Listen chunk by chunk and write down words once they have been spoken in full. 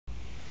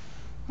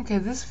Okay,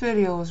 this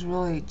video is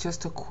really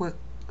just a quick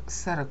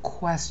set of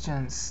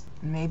questions.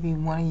 Maybe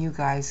one of you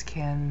guys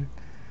can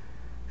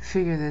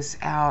figure this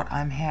out.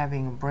 I'm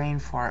having a brain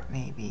fart,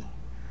 maybe.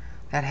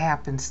 That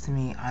happens to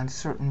me on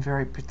certain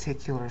very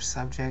particular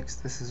subjects.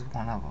 This is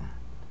one of them.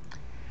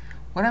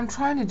 What I'm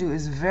trying to do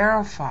is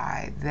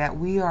verify that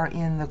we are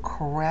in the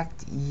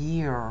correct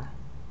year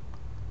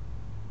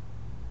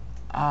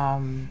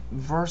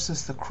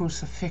versus the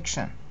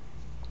crucifixion.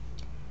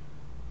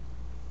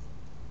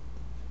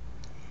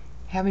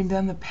 Having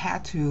done the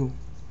PATU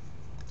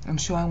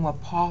and showing what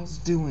Paul's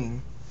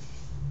doing,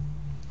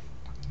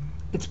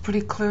 it's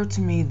pretty clear to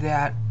me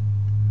that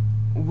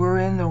we're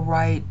in the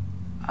right,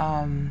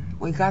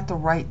 we got the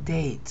right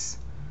dates.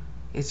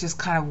 It's just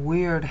kind of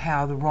weird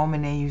how the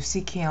Roman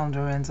AUC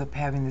calendar ends up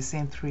having the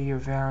same 3-year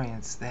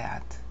variance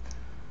that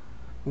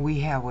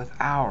we have with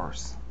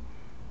ours.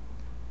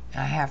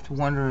 And I have to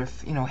wonder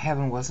if,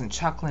 heaven wasn't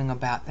chuckling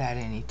about that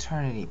in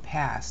eternity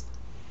past.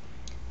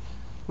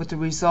 With the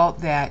result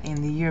that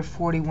in the year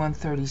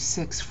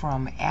 4136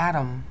 from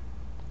Adam,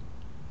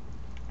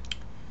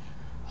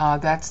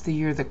 that's the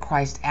year that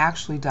Christ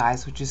actually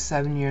dies, which is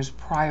 7 years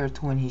prior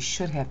to when he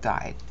should have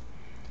died.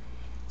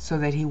 So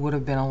that he would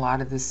have been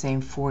allotted the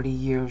same 40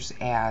 years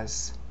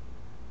as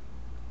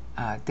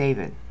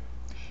David.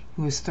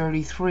 He was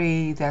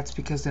 33. That's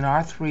because in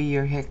our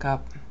 3-year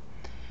hiccup,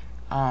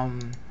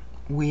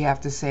 we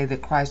have to say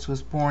that Christ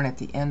was born at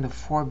the end of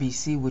 4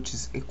 BC, which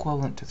is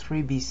equivalent to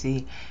 3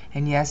 BC.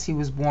 And yes, he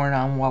was born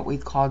on what we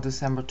call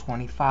December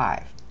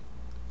 25.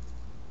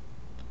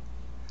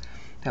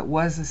 That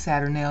was the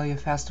Saturnalia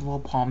festival.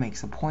 Paul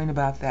makes a point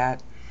about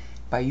that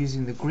by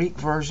using the Greek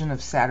version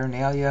of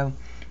Saturnalia,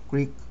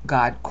 Greek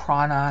god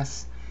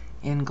Kronos,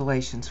 in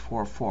Galatians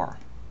 4:4.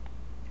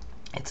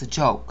 It's a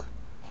joke.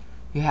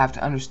 You have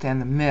to understand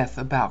the myth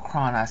about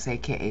Kronos,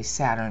 aka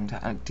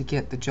Saturn, to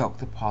get the joke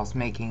that Paul's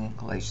making in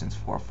Galatians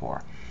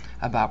 4:4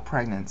 about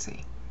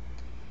pregnancy.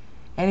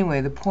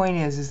 Anyway, the point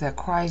is that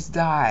Christ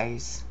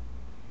dies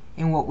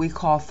in what we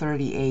call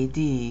 30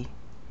 AD,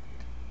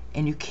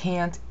 and you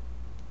can't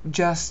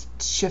just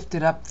shift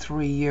it up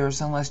 3 years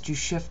unless you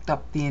shift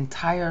up the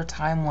entire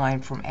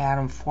timeline from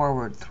Adam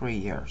forward 3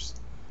 years.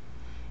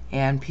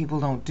 And people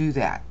don't do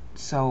that.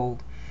 So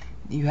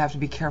you have to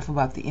be careful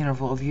about the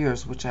interval of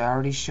years, which I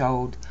already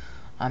showed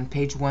on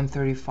page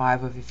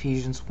 135 of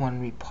Ephesians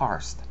 1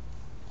 reparsed.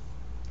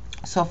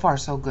 So far,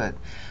 so good.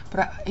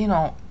 But,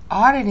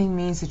 auditing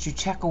means that you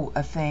check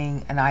a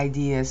thing, an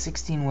idea,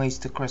 16 ways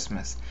to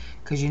Christmas.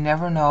 Because you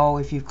never know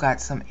if you've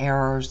got some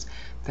errors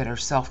that are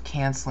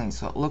self-canceling.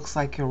 So it looks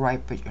like you're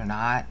right, but you're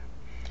not.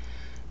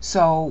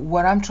 So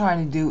what I'm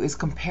trying to do is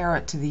compare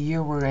it to the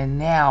year we're in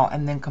now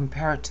and then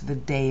compare it to the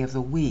day of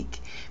the week,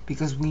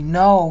 because we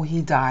know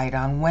he died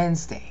on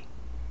Wednesday.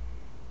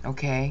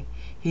 Okay?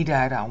 He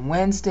died on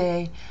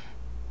Wednesday,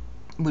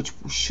 which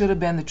should have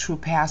been the true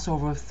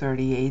Passover of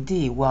 30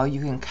 AD. Well,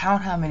 you can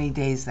count how many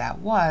days that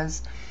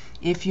was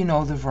if you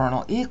know the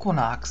vernal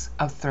equinox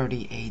of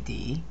 30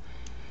 AD.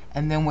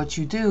 And then what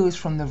you do is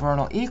from the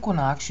vernal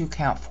equinox, you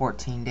count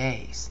 14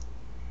 days.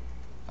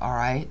 All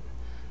right?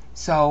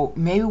 So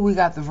maybe we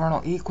got the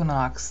vernal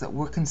equinox that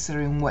we're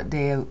considering what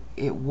day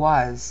it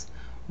was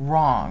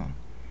wrong.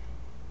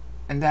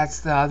 And that's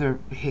the other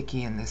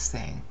hickey in this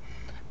thing.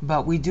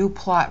 But we do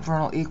plot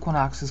vernal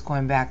equinoxes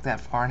going back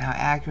that far, and how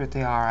accurate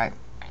they are,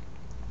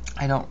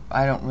 I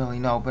don't really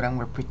know, but I'm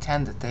going to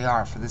pretend that they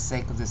are for the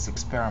sake of this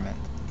experiment.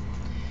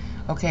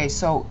 Okay,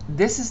 so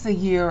this is the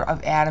year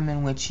of Adam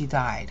in which he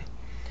died.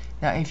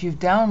 Now, if you've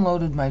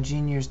downloaded my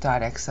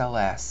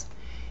genius.xls,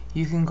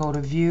 you can go to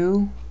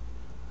View,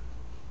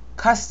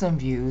 Custom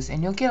Views,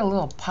 and you'll get a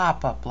little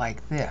pop-up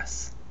like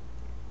this.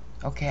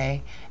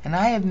 Okay, and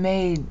I have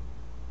made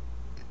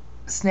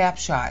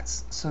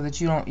snapshots so that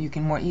you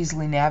can more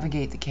easily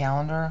navigate the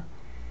calendar.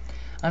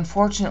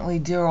 Unfortunately,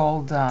 dear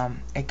old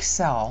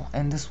Excel,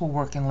 and this will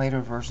work in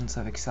later versions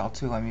of Excel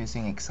too. I'm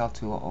using Excel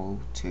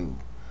 202.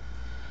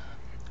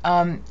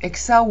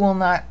 Excel will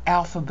not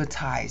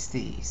alphabetize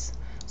these.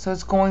 So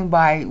it's going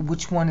by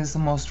which one is the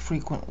most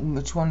frequent,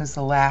 which one is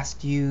the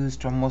last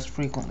used or most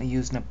frequently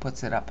used, and it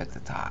puts it up at the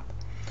top.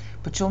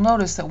 But you'll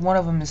notice that one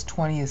of them is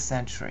 20th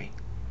century.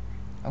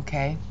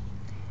 Okay?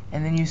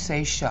 And then you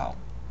say show.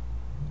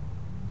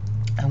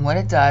 And what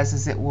it does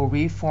is it will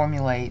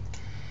reformulate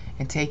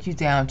and take you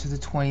down to the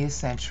 20th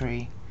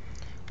century,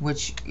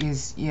 which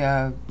is,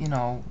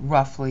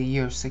 roughly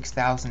year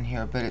 6000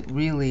 here, but it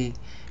really,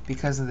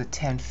 because of the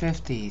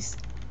 1050s,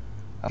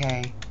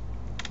 okay,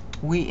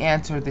 we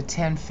enter the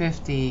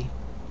 1050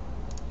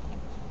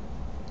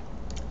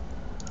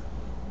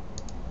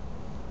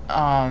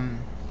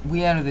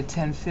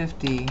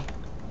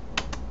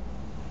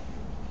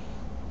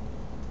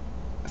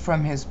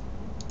 from his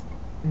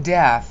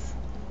death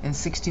in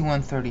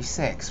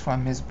 6136.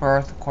 From his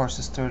birth, of course,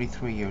 is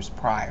 33 years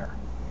prior.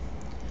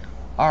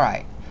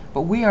 Alright,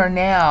 but we are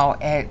now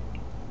at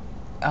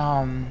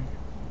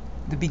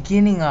the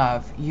beginning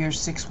of year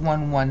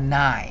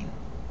 6119.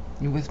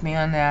 You with me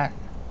on that?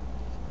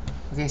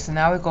 Okay, so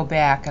now we go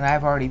back, and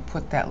I've already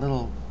put that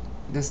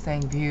this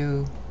thing,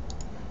 View,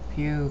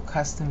 View,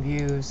 custom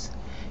views.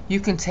 You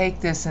can take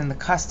this in the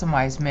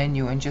customize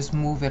menu and just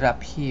move it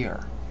up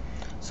here.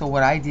 So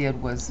what I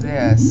did was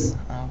this.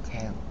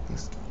 Okay,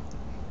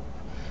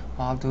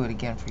 I'll do it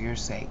again for your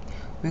sake.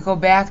 We go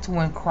back to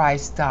when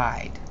Christ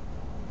died.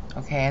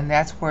 Okay, and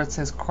that's where it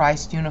says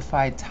Christ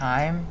unified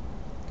time.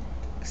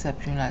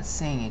 Except you're not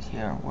seeing it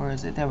here. Where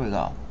is it? There we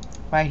go.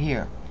 Right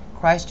here.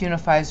 Christ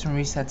unifies and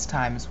resets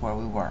time is where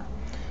we were.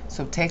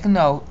 So take a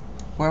note.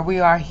 Where we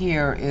are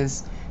here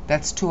is,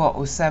 that's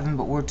 2007,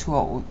 but we're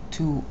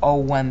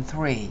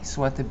 2013.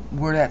 So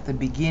we're at the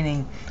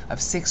beginning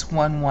of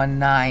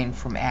 6119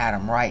 from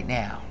Adam right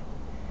now.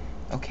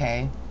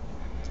 Okay?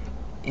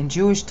 In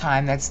Jewish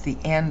time, that's the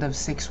end of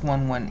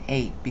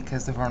 6118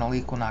 because the vernal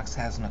equinox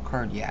hasn't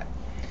occurred yet.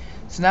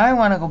 So now I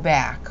want to go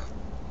back.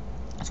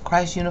 So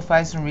Christ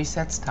unifies and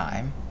resets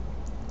time.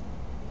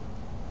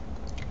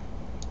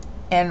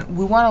 And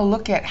we want to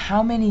look at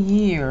how many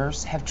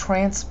years have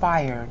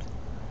transpired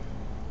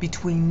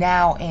between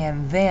now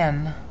and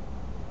then,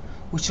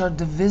 which are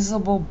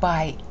divisible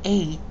by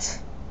 8,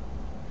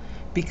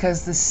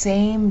 because the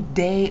same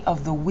day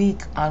of the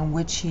week on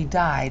which he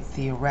died,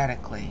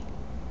 theoretically,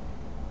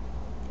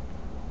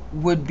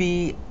 would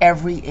be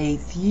every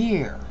 8th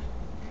year.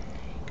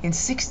 In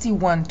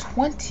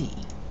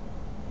 6120,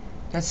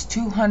 that's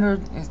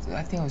 200,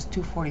 I think it was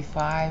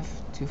 245,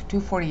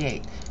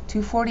 248.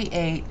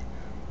 248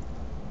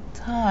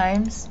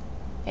 times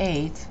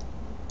 8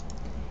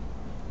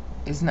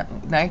 is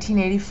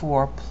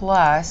 1984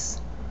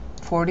 plus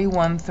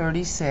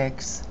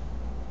 4136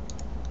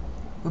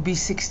 would be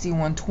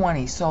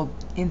 6120. So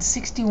in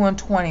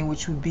 6120,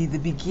 which would be the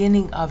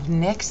beginning of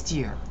next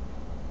year,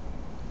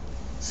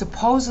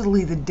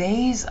 supposedly the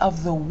days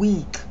of the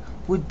week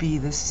would be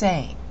the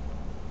same.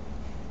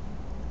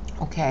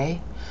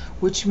 Okay?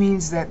 Which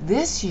means that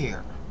this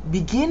year,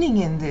 beginning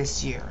in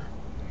this year,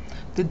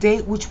 the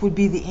date which would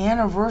be the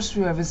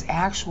anniversary of his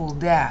actual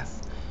death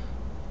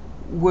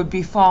would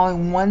be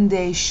falling one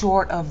day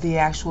short of the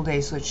actual day,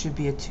 so it should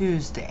be a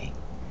Tuesday.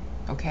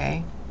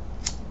 Okay?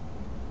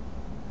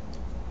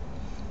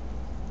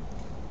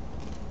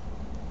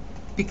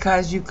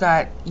 Because you've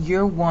got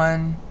year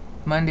 1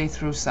 Monday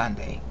through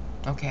Sunday,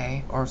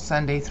 okay? Or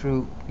Sunday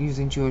through,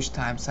 using Jewish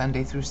time,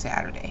 Sunday through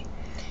Saturday.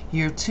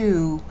 Year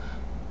 2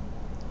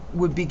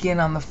 would begin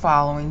on the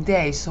following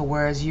day, so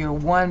whereas year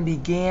 1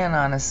 began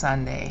on a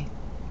Sunday,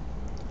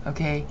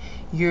 okay,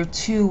 year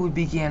 2 would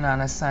begin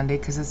on a Sunday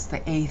because it's the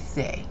 8th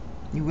day.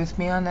 You with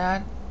me on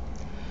that?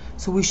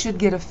 So we should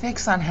get a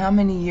fix on how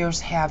many years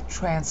have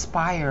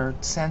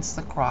transpired since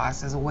the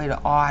cross as a way to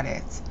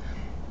audit,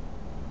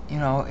 you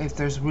know, if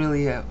there's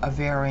really a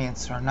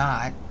variance or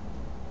not,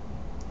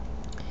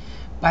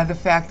 by the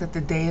fact that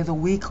the day of the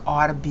week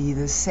ought to be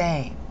the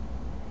same.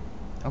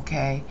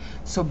 Okay,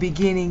 so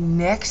beginning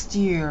next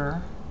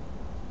year,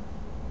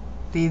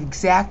 the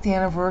exact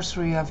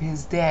anniversary of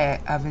his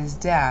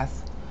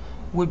death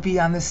would be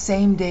on the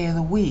same day of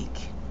the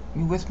week.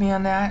 You with me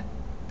on that?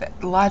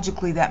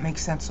 Logically, that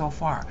makes sense so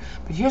far.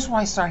 But here's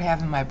where I start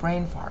having my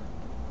brain fart.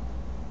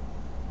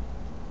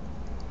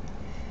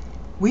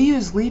 We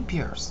use leap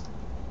years.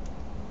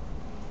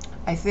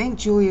 I think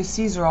Julius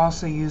Caesar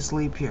also used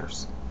leap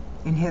years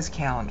in his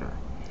calendar.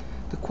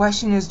 The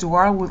question is, do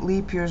our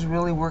leap years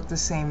really work the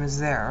same as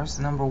theirs?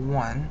 Number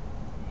one.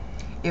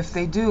 If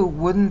they do,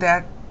 wouldn't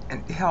that,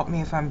 help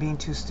me if I'm being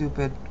too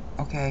stupid,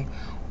 okay?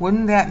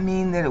 Wouldn't that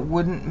mean that it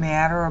wouldn't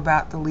matter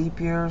about the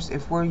leap years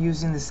if we're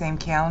using the same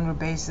calendar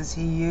basis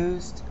he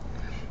used?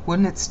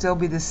 Wouldn't it still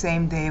be the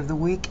same day of the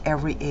week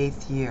every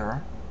 8th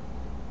year?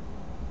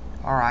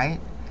 All right.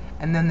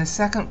 And then the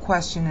second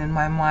question in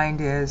my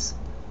mind is,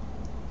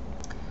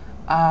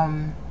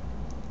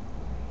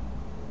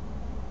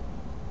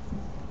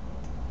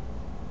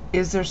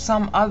 is there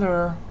some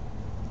other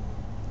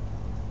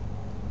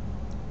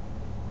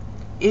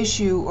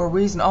issue or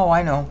reason? Oh,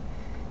 I know.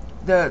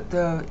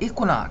 The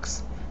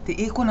equinox.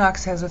 The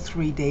equinox has a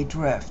 3-day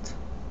drift.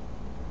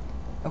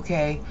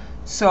 Okay,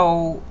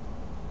 so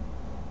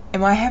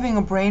am I having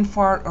a brain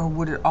fart, or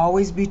would it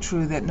always be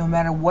true that no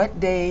matter what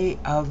day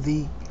of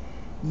the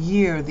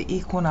year the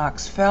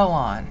equinox fell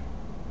on,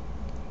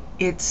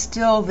 it's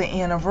still the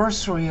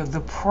anniversary of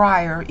the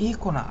prior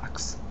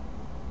equinox?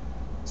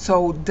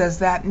 So does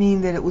that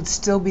mean that it would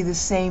still be the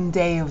same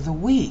day of the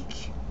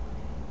week?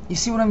 You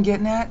see what I'm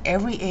getting at?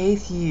 Every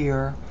 8th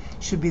year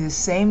should be the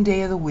same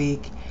day of the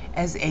week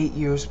as 8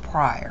 years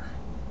prior.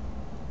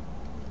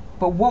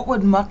 But what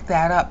would muck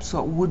that up so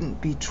it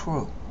wouldn't be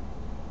true?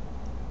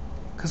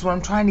 Because what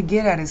I'm trying to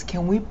get at is,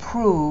 can we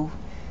prove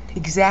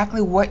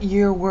exactly what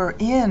year we're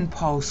in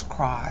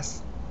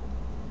post-cross,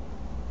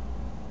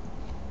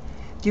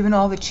 given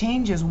all the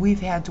changes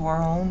we've had to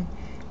our own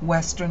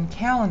Western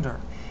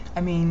calendar?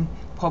 I mean,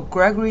 Pope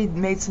Gregory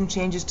made some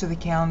changes to the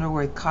calendar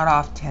where he cut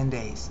off 10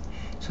 days.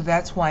 So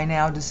that's why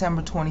now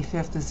December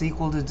 25th is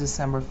equal to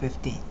December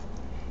 15th.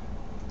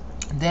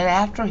 Then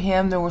after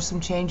him, there were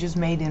some changes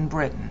made in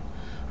Britain.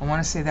 I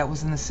want to say that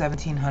was in the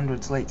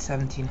 1700s, late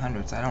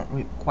 1700s. I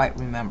don't quite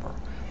remember.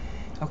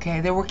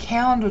 Okay, there were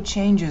calendar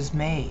changes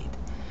made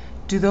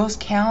Do those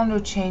calendar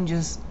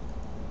changes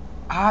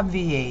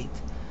obviate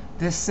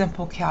this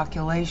simple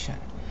calculation?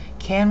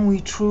 Can we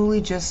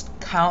truly just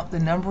count the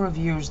number of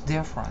years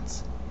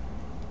difference,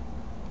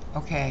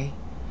 okay,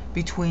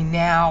 between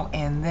now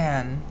and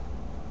then,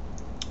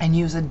 and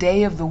use a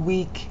day of the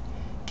week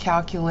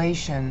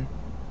calculation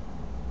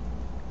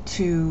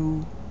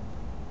to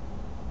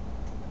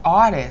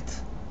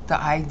audit the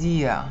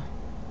idea,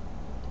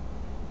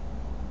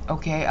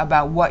 okay,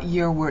 about what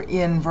year we're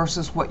in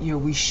versus what year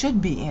we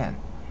should be in?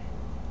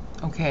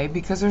 Okay,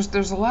 because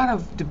there's a lot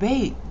of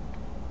debate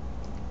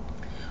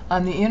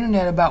on the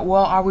internet about,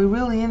 well, are we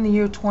really in the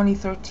year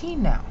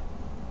 2013 now?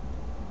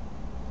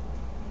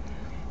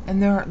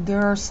 And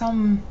there are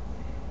some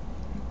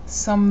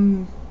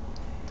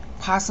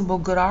possible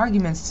good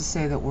arguments to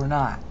say that we're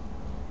not.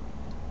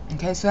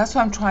 Okay, so that's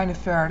what I'm trying to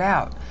ferret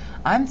out.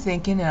 I'm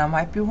thinking, and I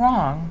might be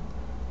wrong,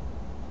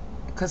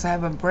 because I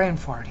have a brain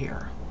fart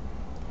here,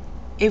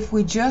 if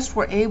we just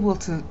were able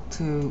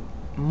to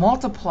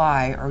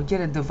multiply or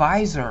get a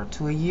divisor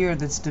to a year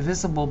that's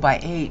divisible by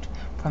 8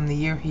 from the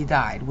year he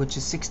died, which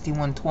is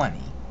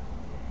 6120.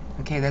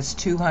 Okay, that's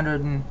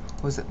 200 and,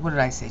 what did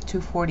I say,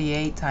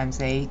 248 times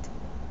 8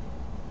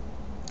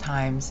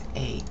 times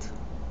 8.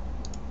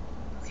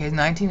 Okay,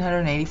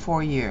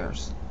 1984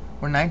 years.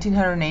 We're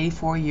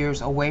 1984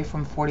 years away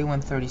from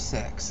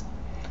 4136.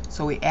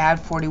 So we add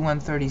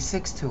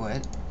 4136 to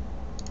it,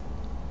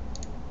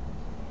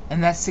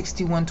 and that's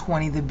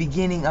 6120, the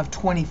beginning of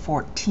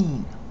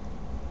 2014.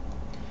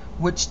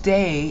 Which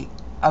day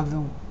of the,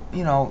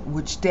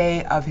 which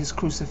day of his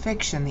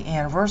crucifixion, the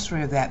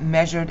anniversary of that,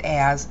 measured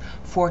as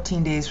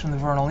 14 days from the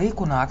vernal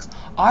equinox,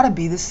 ought to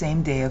be the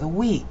same day of the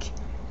week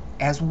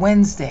as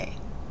Wednesday,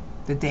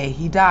 the day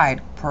he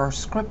died, per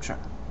scripture.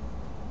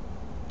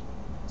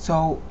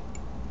 So,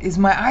 is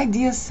my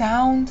idea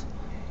sound?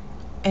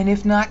 And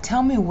if not,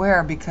 tell me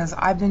where, because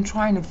I've been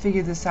trying to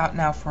figure this out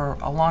now for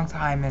a long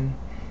time, and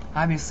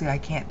obviously I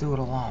can't do it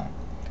alone.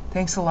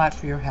 Thanks a lot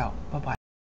for your help. Bye-bye.